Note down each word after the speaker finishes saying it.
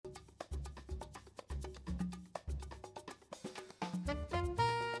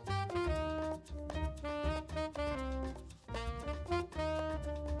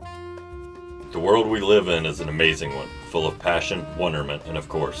The world we live in is an amazing one, full of passion, wonderment, and of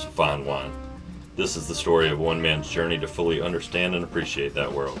course, fine wine. This is the story of one man's journey to fully understand and appreciate that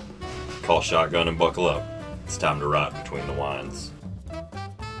world. Call shotgun and buckle up. It's time to ride between the wines.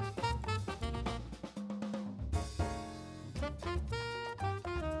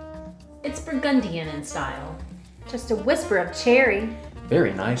 It's Burgundian in style. Just a whisper of cherry.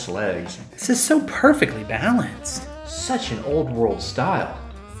 Very nice legs. This is so perfectly balanced. Such an old world style.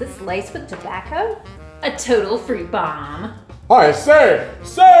 Is this laced with tobacco? A total fruit bomb. I say,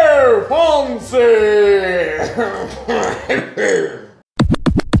 Sir Ponce!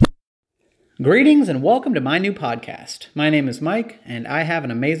 Greetings and welcome to my new podcast. My name is Mike, and I have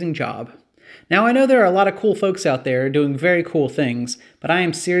an amazing job. Now, I know there are a lot of cool folks out there doing very cool things, but I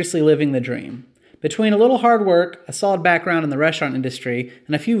am seriously living the dream. Between a little hard work, a solid background in the restaurant industry,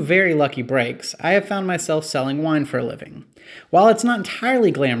 and a few very lucky breaks, I have found myself selling wine for a living. While it's not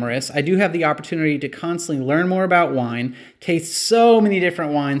entirely glamorous, I do have the opportunity to constantly learn more about wine, taste so many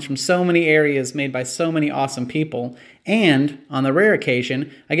different wines from so many areas made by so many awesome people, and, on the rare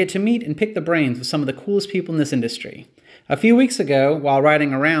occasion, I get to meet and pick the brains of some of the coolest people in this industry. A few weeks ago, while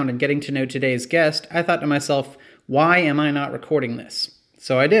riding around and getting to know today's guest, I thought to myself, why am I not recording this?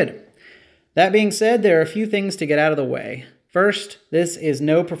 So I did. That being said, there are a few things to get out of the way. First, this is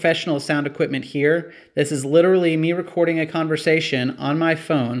no professional sound equipment here. This is literally me recording a conversation on my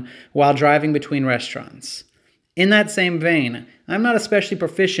phone while driving between restaurants. In that same vein, I'm not especially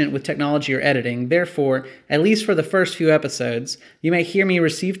proficient with technology or editing, therefore, at least for the first few episodes, you may hear me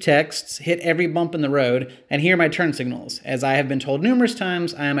receive texts, hit every bump in the road, and hear my turn signals. As I have been told numerous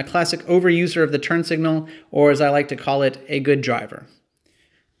times, I am a classic overuser of the turn signal, or as I like to call it, a good driver.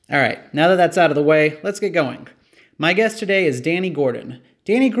 Alright, now that that's out of the way, let's get going. My guest today is Danny Gordon.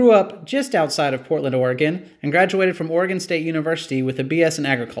 Danny grew up just outside of Portland, Oregon, and graduated from Oregon State University with a BS in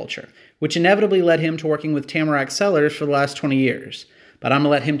agriculture, which inevitably led him to working with Tamarack Cellars for the last 20 years. But I'm going to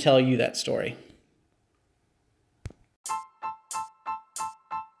let him tell you that story.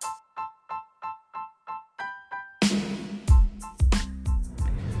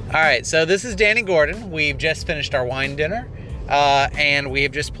 Alright, so this is Danny Gordon. We've just finished our wine dinner. And we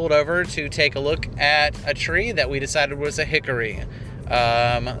have just pulled over to take a look at a tree that we decided was a hickory.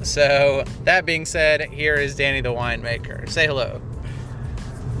 So that being said, here is Danny the winemaker. Say hello.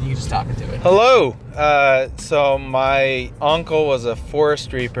 You can just talk into it. Hello. So my uncle was a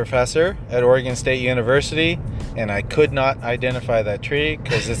forestry professor at Oregon State University, and I could not identify that tree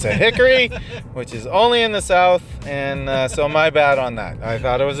because it's a hickory, which is only in the south, and so my bad on that. I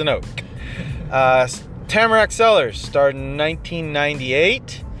thought it was an oak. Tamarack Cellars started in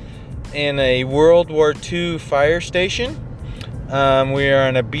 1998 in a World War II fire station. We are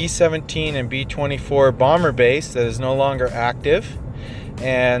on a B-17 and B-24 bomber base that is no longer active.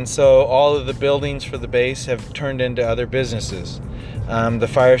 And so all of the buildings for the base have turned into other businesses. The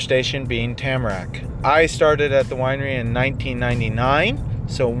fire station being Tamarack. I started at the winery in 1999,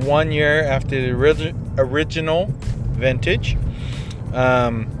 so 1 year after the original vintage.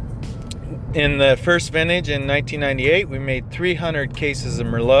 In the first vintage in 1998, we made 300 cases of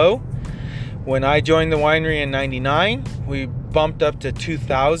Merlot. When I joined the winery in 99, we bumped up to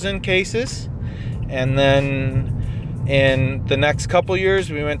 2,000 cases. And then in the next couple years,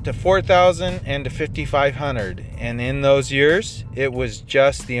 we went to 4,000 and to 5,500. And in those years, it was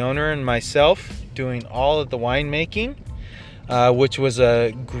just the owner and myself doing all of the winemaking, which was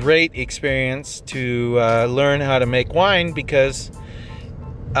a great experience to learn how to make wine because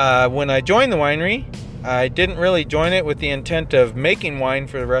when I joined the winery, I didn't really join it with the intent of making wine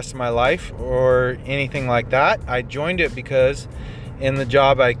for the rest of my life or anything like that. I joined it because in the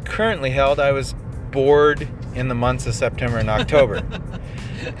job I currently held, I was bored in the months of September and October.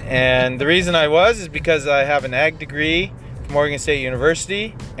 And the reason I was is because I have an ag degree from Oregon State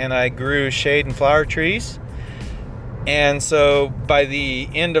University and I grew shade and flower trees. And so by the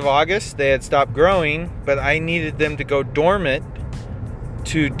end of August, they had stopped growing, but I needed them to go dormant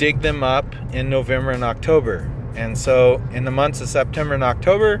to dig them up in November and October. And so in the months of September and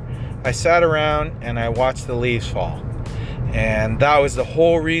October, I sat around and I watched the leaves fall. And that was the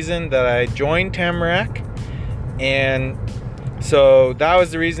whole reason that I joined Tamarack. And so that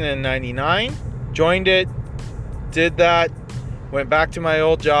was the reason in 99, joined it, did that, went back to my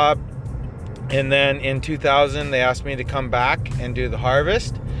old job. And then in 2000, they asked me to come back and do the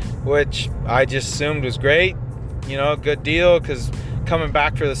harvest, which I just assumed was great, you know, good deal, because coming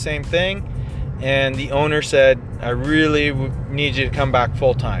back for the same thing. And the owner said, I really need you to come back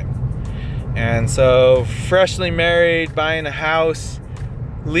full time. And so freshly married, buying a house,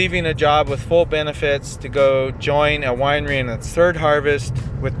 leaving a job with full benefits to go join a winery in its third harvest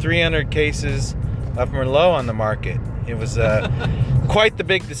with 300 cases of Merlot on the market. It was quite the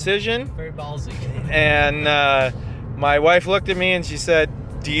big decision. Very ballsy. And my wife looked at me and she said,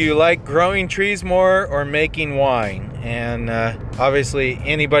 "Do you like growing trees more or making wine?" And obviously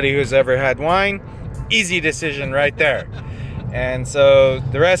anybody who's ever had wine, easy decision right there. And so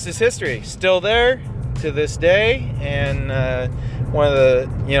the rest is history. Still there to this day, and one of the,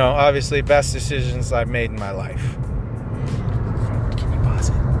 obviously best decisions I've made in my life. Can you pause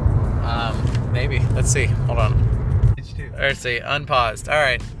it? Maybe. Let's see. Hold on. Let's see. Unpaused. All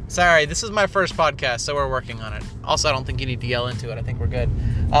right. Sorry, this is my first podcast, so we're working on it. Also, I don't think you need to yell into it. I think we're good.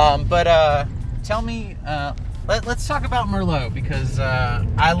 But tell me, let's talk about Merlot, because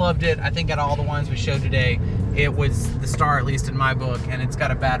I loved it. I think out of all the wines we showed today, it was the star, at least in my book, and it's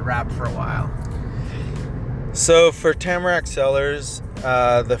got a bad rap for a while. So for Tamarack Cellars,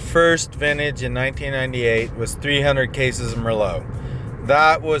 the first vintage in 1998 was 300 cases of Merlot.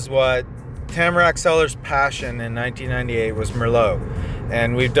 That was what Tamarack Cellars' passion in 1998 was, Merlot.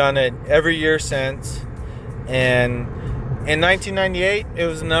 And we've done it every year since. And in 1998, it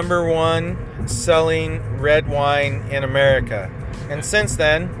was #1 selling red wine in America. And since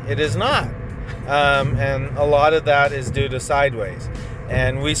then, it is not. And a lot of that is due to Sideways.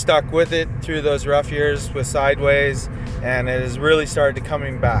 And we stuck with it through those rough years with Sideways, and it has really started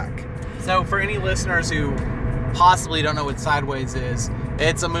coming back. So for any listeners who possibly don't know what Sideways is,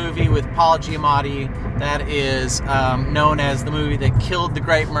 it's a movie with Paul Giamatti that is known as the movie that killed the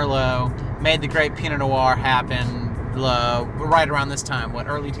great Merlot, made the great Pinot Noir happen right around this time,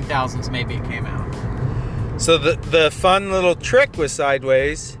 early 2000s maybe it came out. So the fun little trick with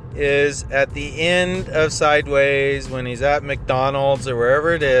Sideways is at the end of Sideways, when he's at McDonald's or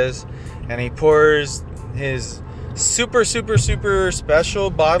wherever it is, and he pours his super special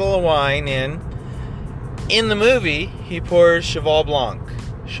bottle of wine in the movie, he pours Cheval Blanc.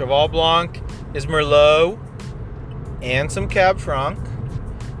 Cheval Blanc is Merlot and some Cab Franc,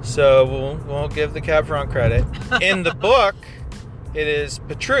 so we'll give the Cab Franc credit. In the book, it is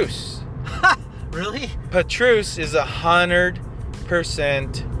Petrus. Really? Petrus is 100%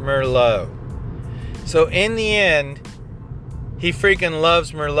 Merlot. So in the end, he freaking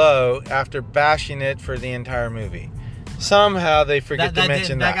loves Merlot after bashing it for the entire movie. Somehow they forget to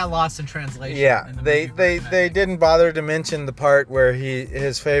mention that. That got lost in translation. Yeah, they didn't bother to mention the part where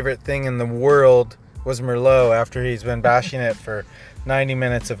his favorite thing in the world was Merlot after he's been bashing it for 90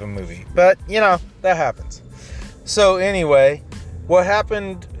 minutes of a movie. But, that happens. So anyway, what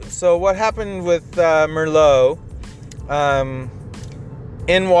happened with Merlot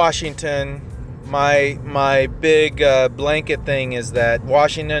in Washington, my big blanket thing is that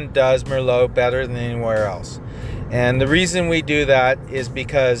Washington does Merlot better than anywhere else. And the reason we do that is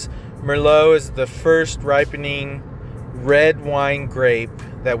because Merlot is the first ripening red wine grape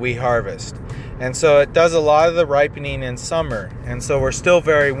that we harvest. And so it does a lot of the ripening in summer. And so we're still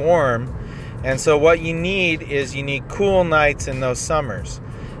very warm. And so what you need cool nights in those summers.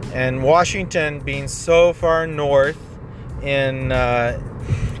 And Washington being so far north, we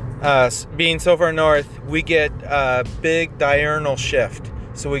get a big diurnal shift.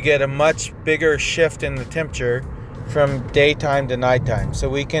 So we get a much bigger shift in the temperature from daytime to nighttime. So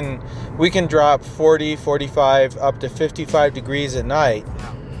we can drop 40, 45, up to 55 degrees at night.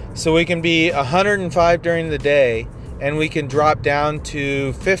 So we can be 105 during the day, and we can drop down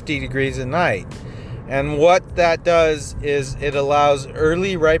to 50 degrees at night. And what that does is it allows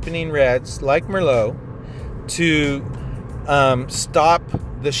early ripening reds like Merlot to stop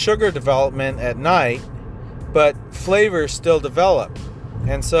the sugar development at night, but flavors still develop.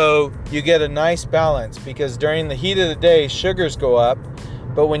 And so you get a nice balance, because during the heat of the day, sugars go up,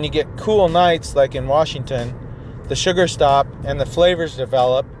 but when you get cool nights like in Washington, the sugars stop and the flavors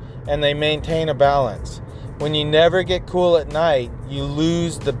develop, and they maintain a balance. When you never get cool at night, you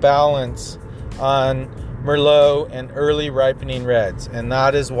lose the balance on Merlot and early ripening reds, and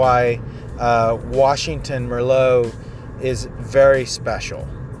that is why Washington Merlot is very special.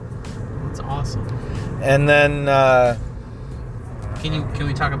 That's awesome. And then Can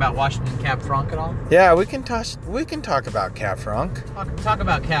we talk about Washington Cab Franc at all? yeah, we can talk about Cab Franc. Talk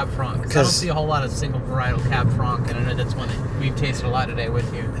about Cab Franc, because I don't see a whole lot of single varietal Cab Franc, and I know that's one that we've tasted a lot today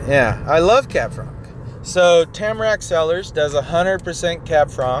with you. Yeah, I love Cab Franc. So Tamarack Cellars does 100%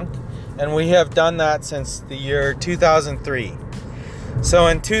 Cab Franc, and we have done that since the year 2003. So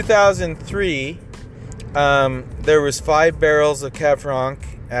in 2003, there was 5 barrels of Cab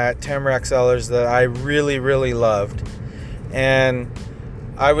Franc at Tamarack Cellars that I really, really loved. And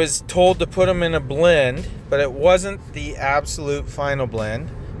I was told to put them in a blend, but it wasn't the absolute final blend.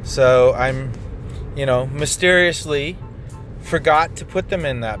 So I'm, mysteriously forgot to put them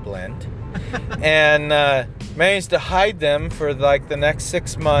in that blend and managed to hide them for like the next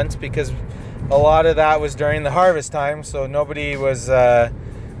 6 months, because a lot of that was during the harvest time. So nobody was, there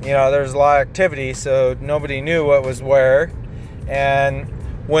was a lot of activity, so nobody knew what was where. And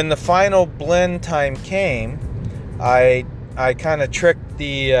when the final blend time came, I kind of tricked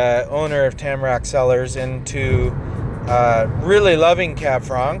the owner of Tamarack Cellars into really loving Cab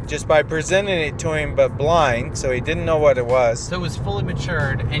Franc just by presenting it to him, but blind, so he didn't know what it was. So it was fully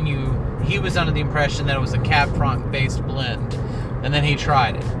matured, and he was under the impression that it was a Cab Franc based blend, and then he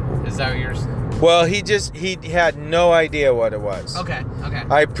tried it. Is that what yours? Well, he had no idea what it was. Okay.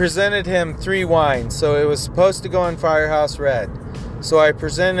 I presented him 3 wines, so it was supposed to go in Firehouse Red. So I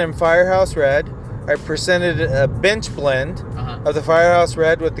presented him Firehouse Red. I presented a bench blend of the Firehouse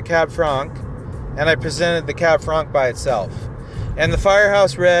Red with the Cab Franc, and I presented the Cab Franc by itself. And the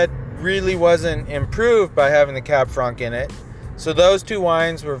Firehouse Red really wasn't improved by having the Cab Franc in it. So those 2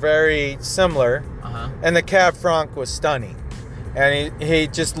 wines were very similar, and the Cab Franc was stunning. And he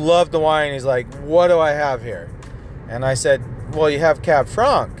just loved the wine. He's like, what do I have here? And I said, well, you have Cab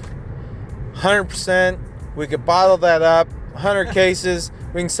Franc. 100%. We could bottle that up. 100 cases.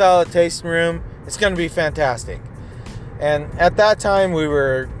 We can sell it at tasting room. It's going to be fantastic. And at that time, we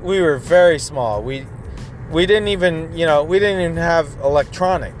were very small. We didn't even have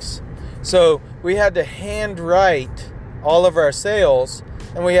electronics. So we had to handwrite all of our sales,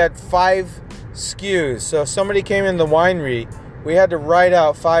 and we had 5 SKUs. So if somebody came in the winery, we had to write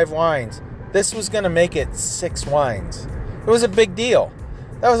out 5 wines. This was going to make it 6 wines. It was a big deal.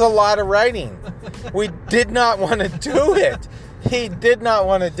 That was a lot of writing. We did not want to do it. He did not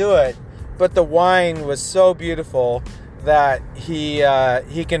want to do it. But the wine was so beautiful that he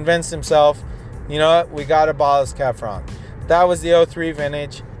convinced himself, you know what, we got to bottle this Cab Franc. That was the 03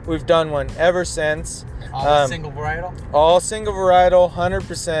 vintage. We've done one ever since. All single varietal? All single varietal,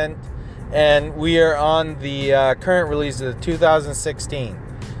 100%. And we are on the current release of the 2016.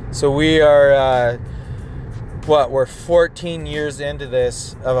 So we are, we're 14 years into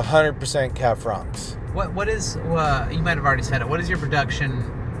this of 100% Cab Francs. What is, you might have already said it, what is your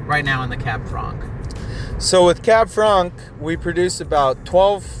production right now in the Cab Franc? So with Cab Franc, we produce about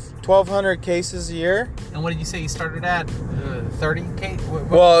 1,200 cases a year. And what did you say you started at? 30 cases?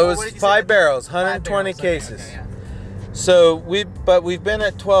 Well, it was 5 barrels, 120 cases. Okay, yeah. So we've been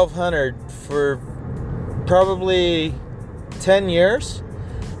at 1,200 for probably 10 years,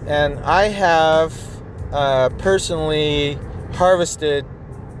 and I have personally harvested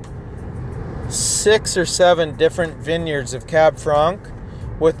 6 or 7 different vineyards of Cab Franc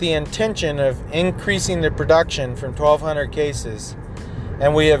with the intention of increasing the production from 1,200 cases,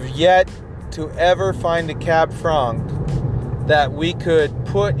 and we have yet to ever find a Cab Franc that we could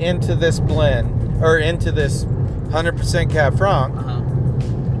put into this blend, or into this 100% Cab Franc,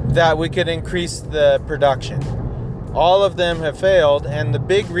 that we could increase the production. All of them have failed, and the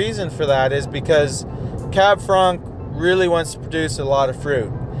big reason for that is because Cab Franc really wants to produce a lot of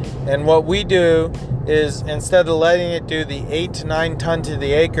fruit. And what we do is, instead of letting it do the 8 to 9 ton to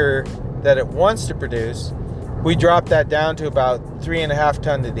the acre that it wants to produce, we drop that down to about 3.5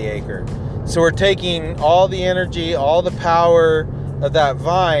 ton to the acre. So we're taking all the energy, all the power of that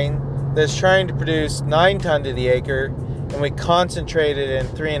vine that's trying to produce 9 ton to the acre, and we concentrate it in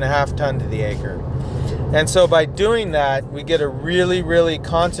 3.5 ton to the acre. And so by doing that, we get a really, really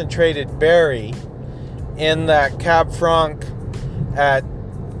concentrated berry in that Cab Franc at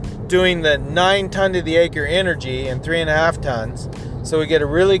doing the 9 ton to the acre energy and 3.5 tons. So we get a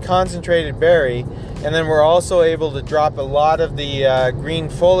really concentrated berry, and then we're also able to drop a lot of the green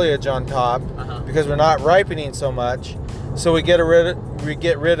foliage on top because we're not ripening so much. So we get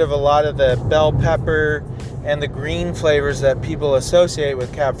rid of a lot of the bell pepper and the green flavors that people associate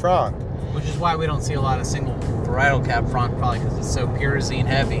with Cab Franc. Which is why we don't see a lot of single varietal Cab Franc, probably because it's so pyrazine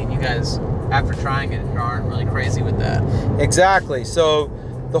heavy, and you guys, after trying it, aren't really crazy with that. Exactly. So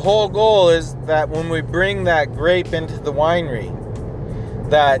the whole goal is that when we bring that grape into the winery,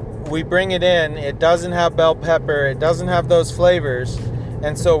 that we bring it in, it doesn't have bell pepper, it doesn't have those flavors,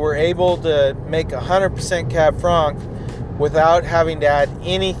 and so we're able to make 100% Cab Franc without having to add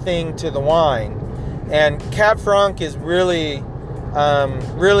anything to the wine. And Cab Franc is really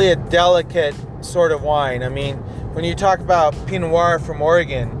a delicate sort of wine. I mean, when you talk about Pinot Noir from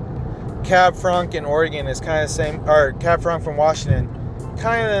Oregon, Cab Franc in Oregon is kind of the same, or Cab Franc from Washington,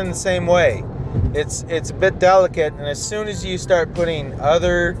 kind of in the same way. It's a bit delicate, and as soon as you start putting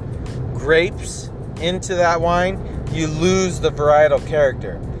other grapes into that wine, you lose the varietal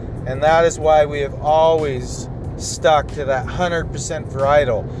character. And that is why we have always stuck to that 100%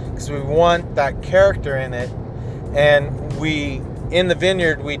 varietal because we want that character in it. And in the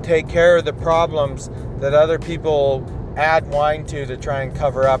vineyard, we take care of the problems that other people add wine to try and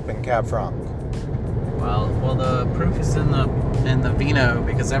cover up in Cab Franc. Well, the proof is in the vino,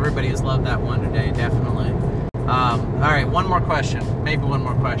 because everybody has loved that one today, definitely. All right, one more question,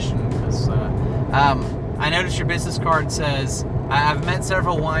 because I noticed your business card says, I've met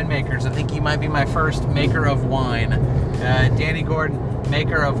several winemakers. I think you might be my first maker of wine. Danny Gordon,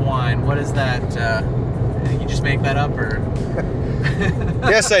 maker of wine. What is that? Did you just make that up, or?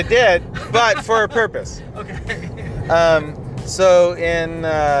 Yes, I did, but for a purpose. Okay.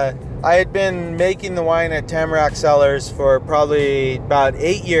 I had been making the wine at Tamarack Cellars for probably about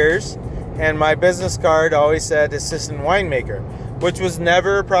 8 years, and my business card always said assistant winemaker, which was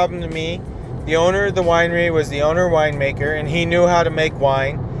never a problem to me. The owner of the winery was the owner winemaker, and he knew how to make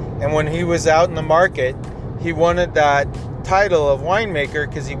wine. And when he was out in the market, he wanted that title of winemaker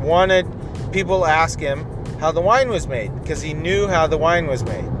because he wanted people to ask him how the wine was made, because he knew how the wine was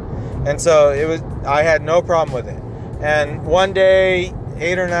made. And so I had no problem with it. And one day,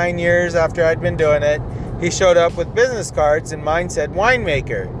 8 or 9 years after I'd been doing it, he showed up with business cards, and mine said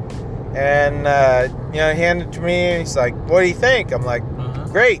winemaker. And he handed it to me, and he's like, "What do you think?" I'm like,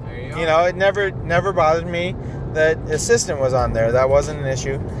 "Great." It never bothered me that assistant was on there. That wasn't an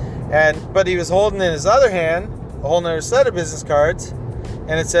issue. But he was holding in his other hand a whole other set of business cards,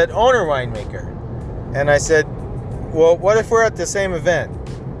 and it said owner winemaker. And I said, "Well, what if we're at the same event?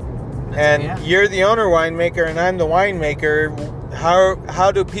 You're the owner winemaker and I'm the winemaker.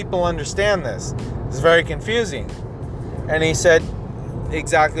 How do people understand this? It's very confusing." And he said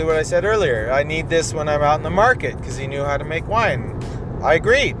exactly what I said earlier. I need this when I'm out in the market, because he knew how to make wine. I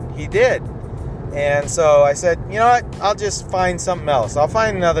agreed. He did. And so I said, you know what? I'll just find something else. I'll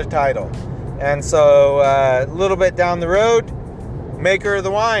find another title. And so a little bit down the road, maker of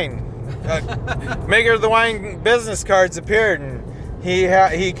the wine. Maker of the wine business cards appeared, and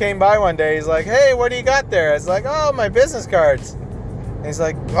he came by one day. He's like, "Hey, what do you got there?" I was like, "Oh, my business cards." And he's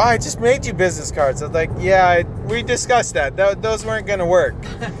like, "Oh, I just made you business cards." I was like, "Yeah, we discussed that. Those weren't going to work."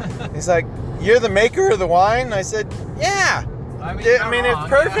 He's like, "You're the maker of the wine?" I said, "Yeah." I mean it's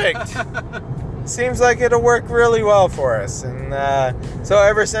perfect. Seems like it'll work really well for us. And so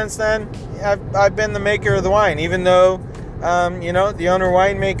ever since then, I've been the maker of the wine, even though the owner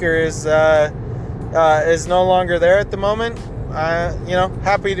winemaker is no longer there at the moment.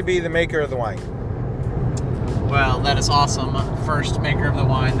 Happy to be the maker of the wine. Well, that is awesome. First maker of the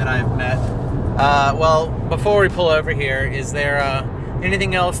wine that I've met. Well, before we pull over here, is there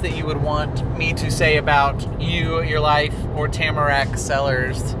anything else that you would want me to say about you, your life, or Tamarack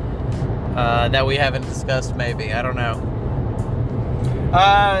Cellars that we haven't discussed maybe? I don't know.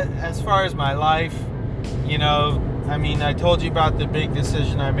 As far as my life, I told you about the big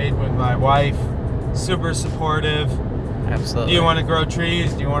decision I made with my wife. Super supportive. Absolutely. Do you want to grow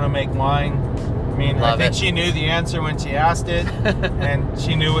trees? Do you want to make wine? I think she knew the answer when she asked it, and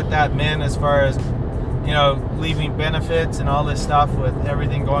she knew what that meant as far as, leaving benefits and all this stuff with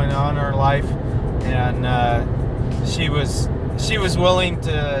everything going on in her life. And she was willing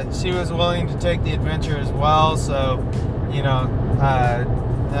to take the adventure as well. So,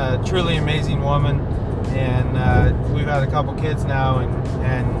 truly amazing woman. And we've had a couple kids now,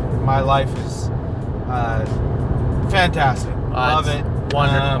 and my life is fantastic. Love it.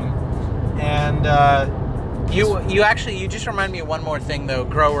 Wonderful. You you just remind me of one more thing though.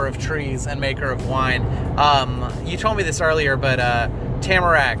 Grower of trees and maker of wine. You told me this earlier, but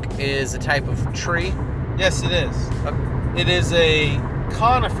tamarack is a type of tree. Yes, it is. It is a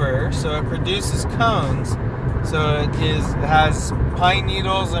conifer, so it produces cones. So it has pine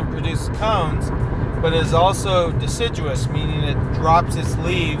needles and produces cones, but it is also deciduous, meaning it drops its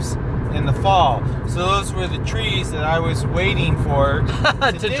leaves in the fall. So those were the trees that I was waiting for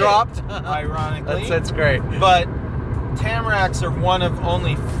to drop. Ironically, that's great. But tamaracks are one of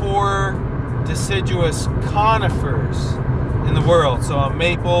only 4 deciduous conifers in the world. So a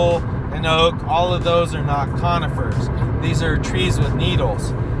maple, an oak, all of those are not conifers. These are trees with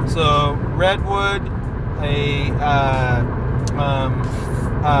needles. So redwood,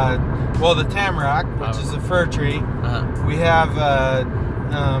 the tamarack, which is a fir tree. We have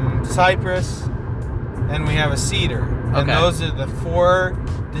cypress, and we have a cedar. And those are the 4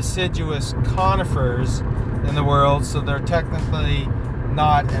 deciduous conifers in the world. So they're technically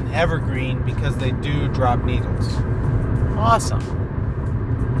not an evergreen because they do drop needles. Awesome.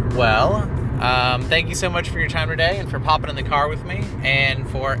 Well, thank you so much for your time today and for popping in the car with me. And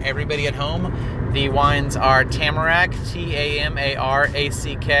for everybody at home, the wines are Tamarack, Tamarack.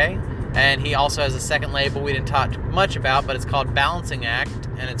 And he also has a second label we didn't talk much about, but it's called Balancing Act,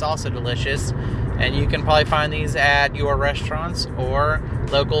 and it's also delicious. And you can probably find these at your restaurants or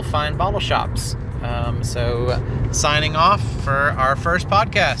local fine bottle shops. So signing off for our first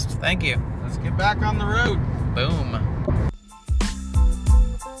podcast. Thank you. Let's get back on the road. Boom.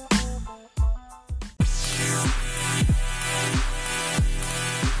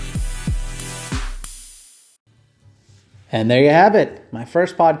 And there you have it, my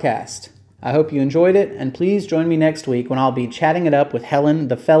first podcast. I hope you enjoyed it, and please join me next week when I'll be chatting it up with Helen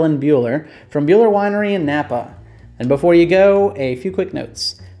the Felon Bueller from Bueller Winery in Napa. And before you go, a few quick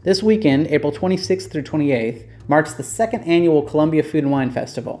notes. This weekend, April 26th through 28th, marks the second annual Columbia Food and Wine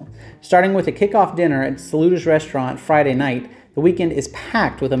Festival. Starting with a kickoff dinner at Saluta's Restaurant Friday night, the weekend is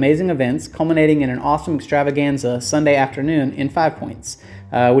packed with amazing events, culminating in an awesome extravaganza Sunday afternoon in Five Points,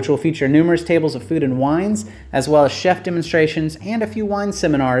 which will feature numerous tables of food and wines, as well as chef demonstrations and a few wine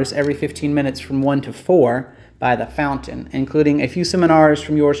seminars every 15 minutes from 1 to 4 by the Fountain, including a few seminars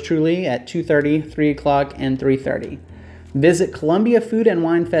from yours truly at 2:30, 3 o'clock, and 3:30. Visit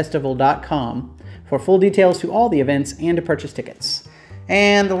ColumbiaFoodAndWineFestival.com for full details to all the events and to purchase tickets.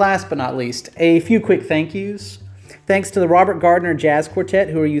 And last but not least, a few quick thank yous. Thanks to the Robert Gardner Jazz Quartet,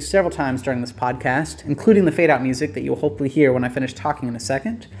 who are used several times during this podcast, including the fade-out music that you'll hopefully hear when I finish talking in a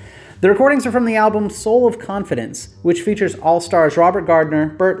second. The recordings are from the album Soul of Confidence, which features all-stars Robert Gardner,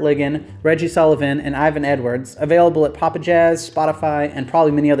 Bert Ligon, Reggie Sullivan, and Ivan Edwards, available at Papa Jazz, Spotify, and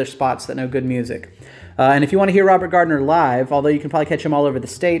probably many other spots that know good music. And if you want to hear Robert Gardner live, although you can probably catch him all over the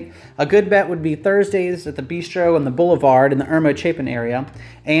state, a good bet would be Thursdays at the Bistro and the Boulevard in the Irmo Chapin area.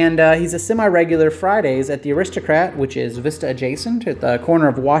 And he's a semi-regular Fridays at the Aristocrat, which is Vista adjacent at the corner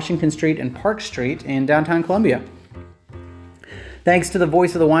of Washington Street and Park Street in downtown Columbia. Thanks to the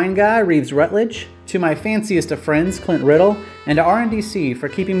voice of the wine guy, Reeves Rutledge, to my fanciest of friends, Clint Riddle, and to RNDC for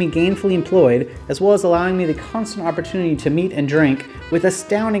keeping me gainfully employed, as well as allowing me the constant opportunity to meet and drink with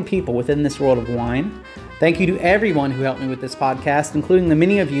astounding people within this world of wine. Thank you to everyone who helped me with this podcast, including the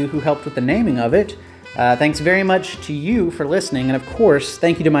many of you who helped with the naming of it. Thanks very much to you for listening, and of course,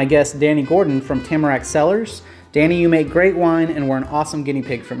 thank you to my guest, Danny Gordon from Tamarack Cellars. Danny, you make great wine and were an awesome guinea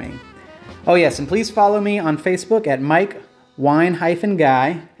pig for me. Oh yes, and please follow me on Facebook at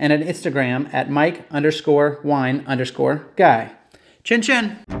Mike_Wine-Guy and at Instagram at Mike_Wine_Guy. Chin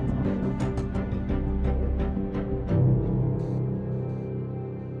chin!